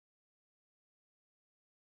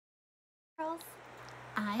Girls,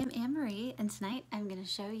 I'm Anne-Marie and tonight I'm going to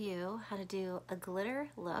show you how to do a glitter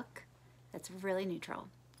look that's really neutral.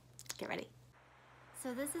 Get ready.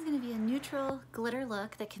 So this is going to be a neutral glitter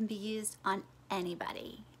look that can be used on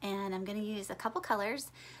anybody, and I'm going to use a couple colors.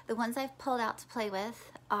 The ones I've pulled out to play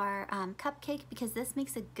with are Cupcake, because this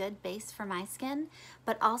makes a good base for my skin,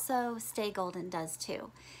 but also Stay Golden does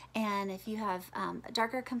too. And if you have a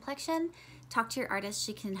darker complexion, talk to your artist.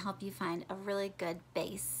 She can help you find a really good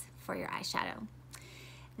base for your eyeshadow.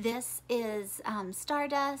 This is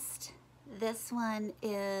Stardust. This one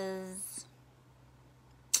is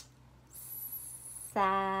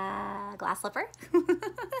Glass Slipper.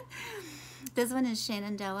 This one is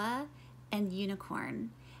Shenandoah and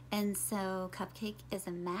Unicorn. And so Cupcake is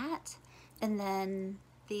a matte. And then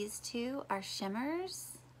these two are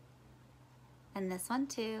shimmers. And this one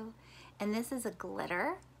too. And this is a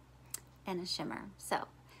glitter and a shimmer. So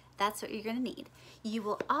that's what you're going to need. You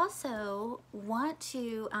will also want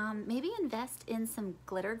to maybe invest in some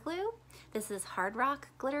glitter glue. This is Hard Rock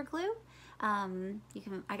glitter glue.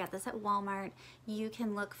 I got this at Walmart. You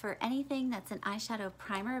can look for anything that's an eyeshadow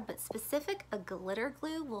primer, but a glitter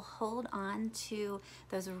glue will hold on to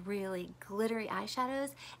those really glittery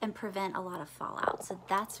eyeshadows and prevent a lot of fallout. So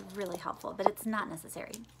that's really helpful, but it's not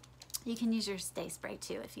necessary. You can use your Stay Spray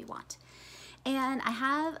too if you want. And I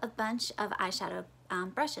have a bunch of eyeshadow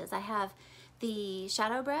brushes. I have the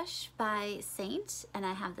Shadow Brush by Saint, and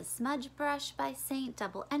I have the Smudge Brush by Saint,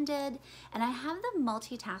 double-ended, and I have the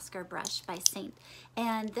Multitasker Brush by Saint.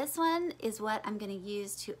 And this one is what I'm gonna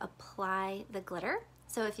use to apply the glitter.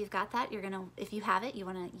 So if you've got that, if you have it, you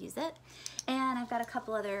wanna use it. And I've got a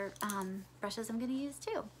couple other brushes I'm gonna use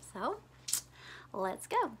too. So let's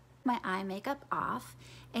go. My eye makeup off,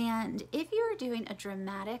 and if you're doing a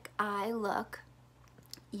dramatic eye look,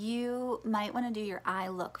 you might want to do your eye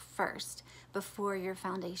look first before your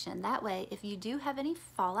foundation. That way, if you do have any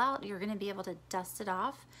fallout, you're going to be able to dust it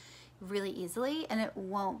off really easily and it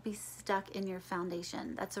won't be stuck in your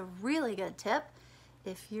foundation. That's a really good tip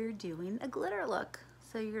if you're doing a glitter look,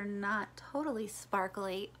 so you're not totally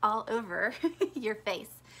sparkly all over your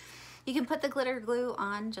face. You can put the glitter glue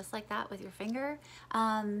on just like that with your finger,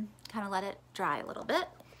 kind of let it dry a little bit.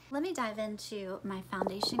 Let me dive into my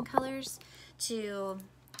foundation colors.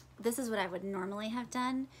 This is what I would normally have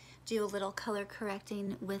done, do a little color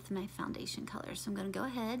correcting with my foundation colors. So I'm going to go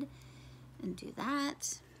ahead and do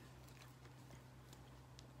that.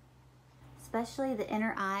 Especially the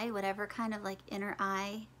inner eye, whatever kind of like inner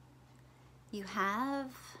eye you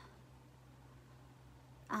have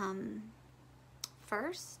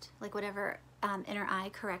first, like whatever inner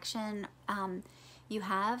eye correction you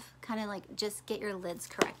have, kind of like just get your lids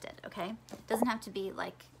corrected, okay? It doesn't have to be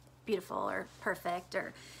like beautiful or perfect,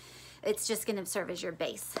 or it's just gonna serve as your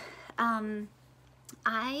base.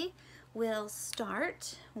 I will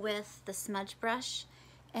start with the smudge brush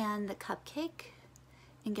and the Cupcake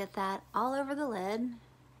and get that all over the lid.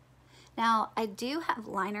 Now, I do have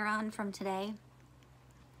liner on from today.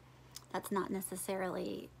 That's not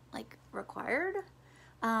necessarily like required.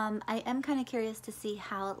 I am kind of curious to see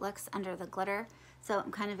how it looks under the glitter, so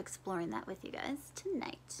I'm kind of exploring that with you guys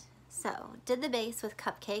tonight. So, did the base with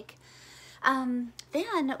Cupcake.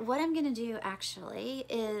 Then what I'm gonna do actually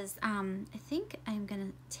is, I think I'm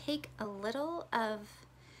gonna take a little of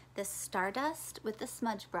the Stardust with the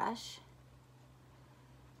smudge brush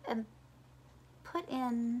and put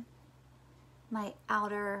in my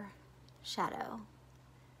outer shadow.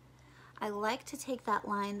 I like to take that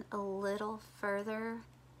line a little further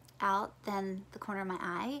out than the corner of my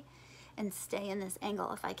eye and stay in this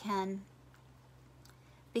angle if I can,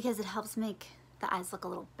 because it helps make the eyes look a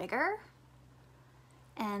little bigger.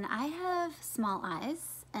 And I have small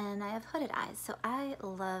eyes and I have hooded eyes, so I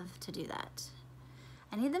love to do that.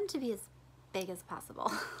 I need them to be as big as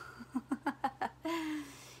possible.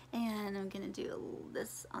 And I'm gonna do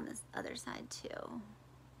this on this other side too.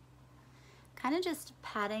 Kind of just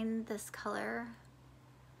patting this color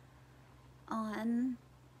on.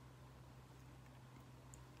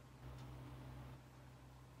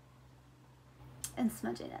 And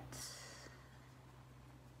smudging it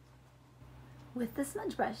with the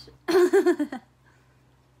smudge brush. I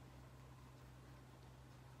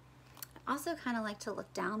also kind of like to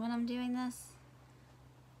look down when I'm doing this.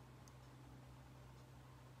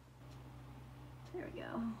 There we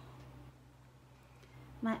go.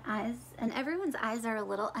 My eyes, and everyone's eyes are a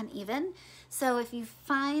little uneven, so if you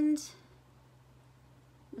find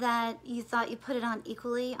that you thought you put it on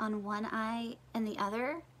equally on one eye and the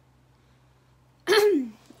other,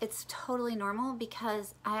 it's totally normal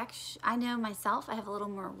because I know myself, I have a little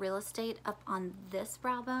more real estate up on this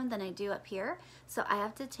brow bone than I do up here. So I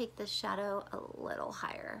have to take the shadow a little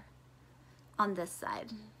higher on this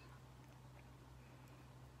side.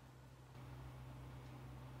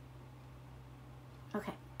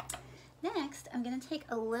 Okay, next I'm gonna take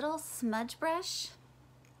a little smudge brush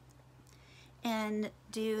and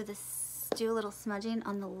do a little smudging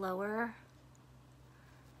on the lower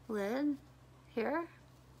lid here.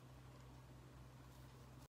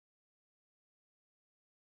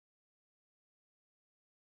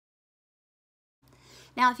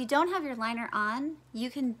 Now, if you don't have your liner on, you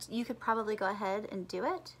could probably go ahead and do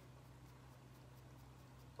it,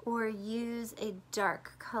 or use a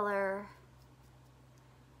dark color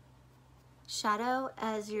shadow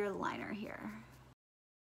as your liner here.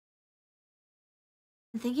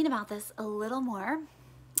 I'm thinking about this a little more.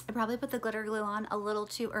 I probably put the glitter glue on a little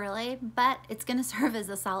too early, but it's gonna serve as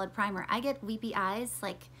a solid primer. I get weepy eyes,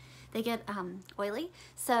 like they get oily,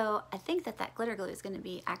 so I think that glitter glue is gonna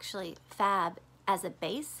be actually fab as a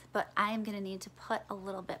base, but I am gonna need to put a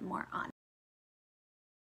little bit more on.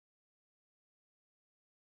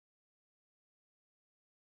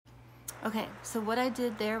 Okay, so what I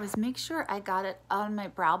did there was make sure I got it on my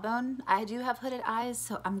brow bone. I do have hooded eyes,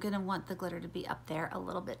 so I'm gonna want the glitter to be up there a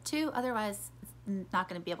little bit too, otherwise it's not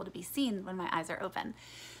gonna be able to be seen when my eyes are open.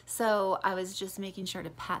 So I was just making sure to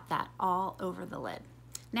pat that all over the lid.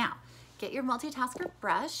 Now, get your multitasker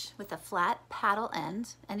brush with a flat paddle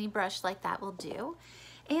end. Any brush like that will do.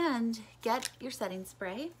 And get your setting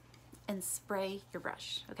spray and spray your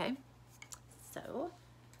brush, okay? So,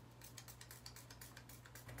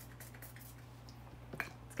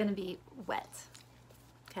 it's gonna be wet,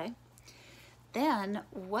 okay? Then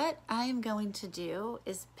what I'm going to do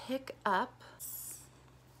is pick up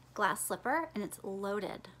glass slipper, and it's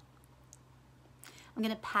loaded. I'm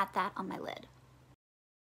gonna pat that on my lid.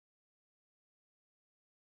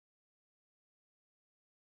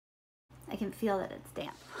 I can feel that it's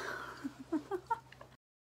damp.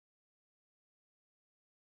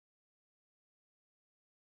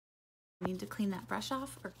 Need to clean that brush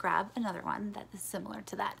off or grab another one that is similar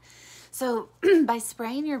to that. So by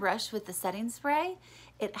spraying your brush with the setting spray,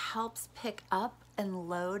 it helps pick up and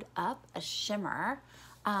load up a shimmer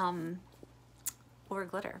or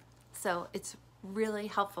glitter. So it's really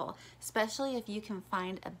helpful, especially if you can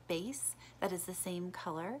find a base that is the same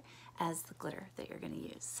color as the glitter that you're gonna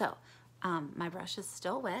use. So my brush is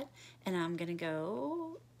still wet, and I'm gonna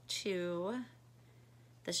go to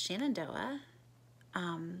the Shenandoah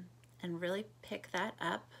and really pick that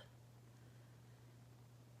up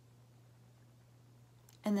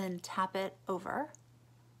and then tap it over.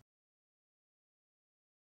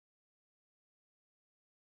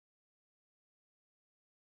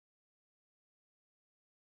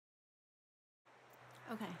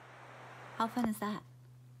 Okay, how fun is that?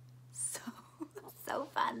 So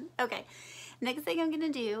fun. Okay, next thing I'm gonna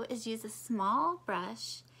do is use a small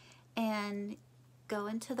brush and go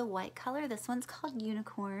into the white color. This one's called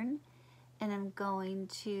Unicorn, and I'm going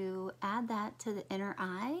to add that to the inner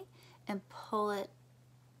eye and pull it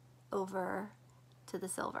over to the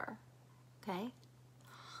silver, okay?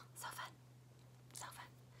 So fun, so fun.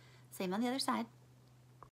 Same on the other side.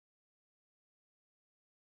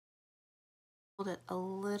 Hold it a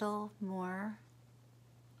little more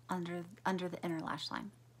under the inner lash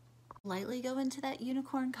line. Lightly go into that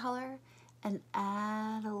unicorn color and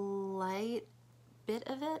add a light bit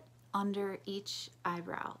of it under each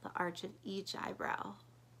eyebrow, the arch of each eyebrow.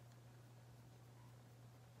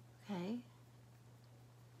 Okay.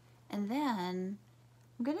 And then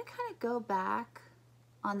I'm gonna kind of go back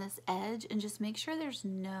on this edge and just make sure there's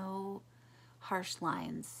no harsh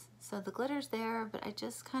lines. So the glitter's there, but I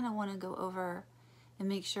just kind of want to go over and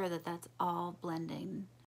make sure that that's all blending.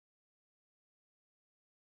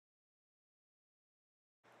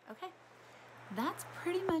 Okay, that's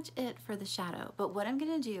pretty much it for the shadow, but what I'm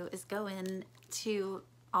gonna do is go in to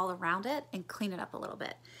all around it and clean it up a little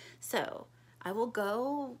bit. So I will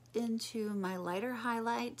go into my lighter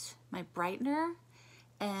highlight, my brightener,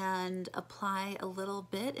 and apply a little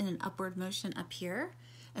bit in an upward motion up here,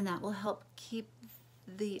 and that will help keep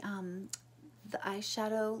the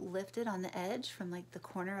eyeshadow lifted on the edge from like the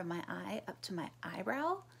corner of my eye up to my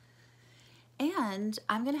eyebrow. And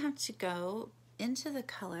I'm gonna have to go into the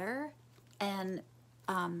color and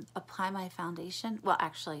apply my foundation. Well,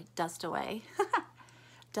 actually, dust away.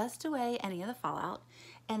 Dust away any of the fallout,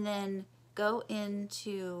 and then go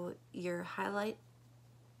into your highlight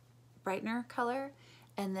brightener color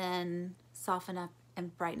and then soften up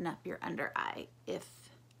and brighten up your under eye if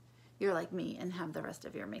you're like me and have the rest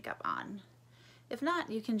of your makeup on. If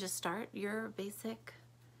not, you can just start your basic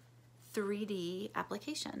 3D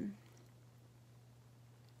application.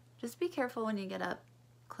 Just be careful when you get up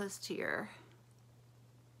close to your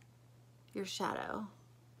shadow.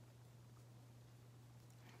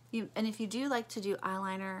 And if you do like to do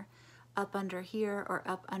eyeliner up under here or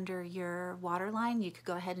up under your waterline, you could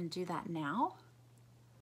go ahead and do that now.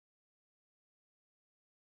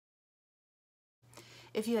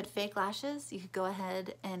 If you had fake lashes, you could go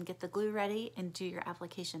ahead and get the glue ready and do your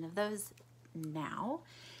application of those now.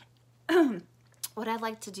 What I'd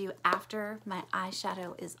like to do after my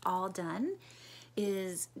eyeshadow is all done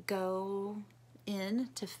is go in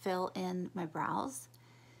to fill in my brows.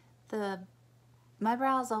 My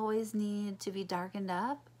brows always need to be darkened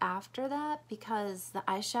up after that because the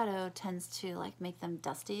eyeshadow tends to like make them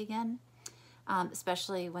dusty again,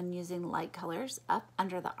 especially when using light colors up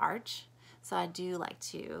under the arch. So I do like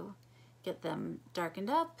to get them darkened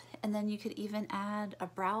up, and then you could even add a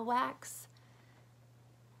brow wax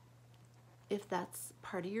if that's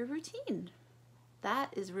part of your routine.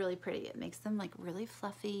 That is really pretty. It makes them like really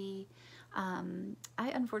fluffy. I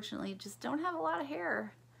unfortunately just don't have a lot of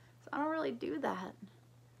hair, so I don't really do that.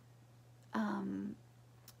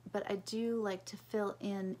 But I do like to fill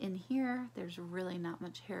in here. There's really not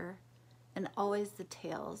much hair, and always the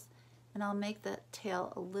tails. And I'll make the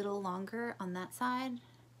tail a little longer on that side.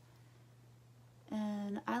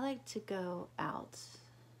 And I like to go out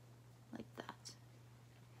like that.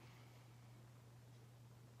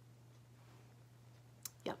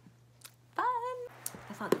 Yep, fun.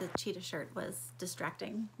 I thought the cheetah shirt was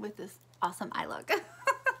distracting with this awesome eye look.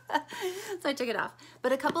 So I took it off.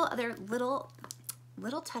 But a couple other little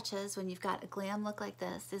touches when you've got a glam look like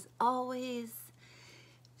this is always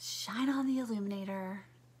shine on the illuminator.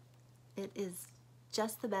 It is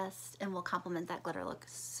just the best and will complement that glitter look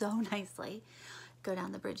so nicely. Go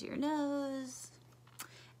down the bridge of your nose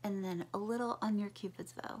and then a little on your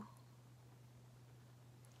Cupid's bow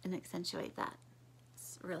and accentuate that.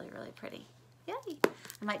 It's really, really pretty. Yay!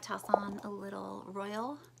 I might toss on a little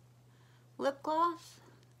Royal lip gloss,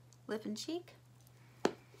 lip and cheek,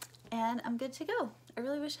 and I'm good to go. I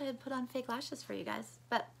really wish I had put on fake lashes for you guys,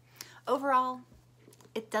 but overall,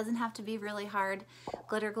 it doesn't have to be really hard.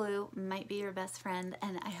 Glitter glue might be your best friend,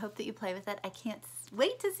 and I hope that you play with it. I can't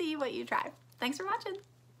wait to see what you try. Thanks for watching.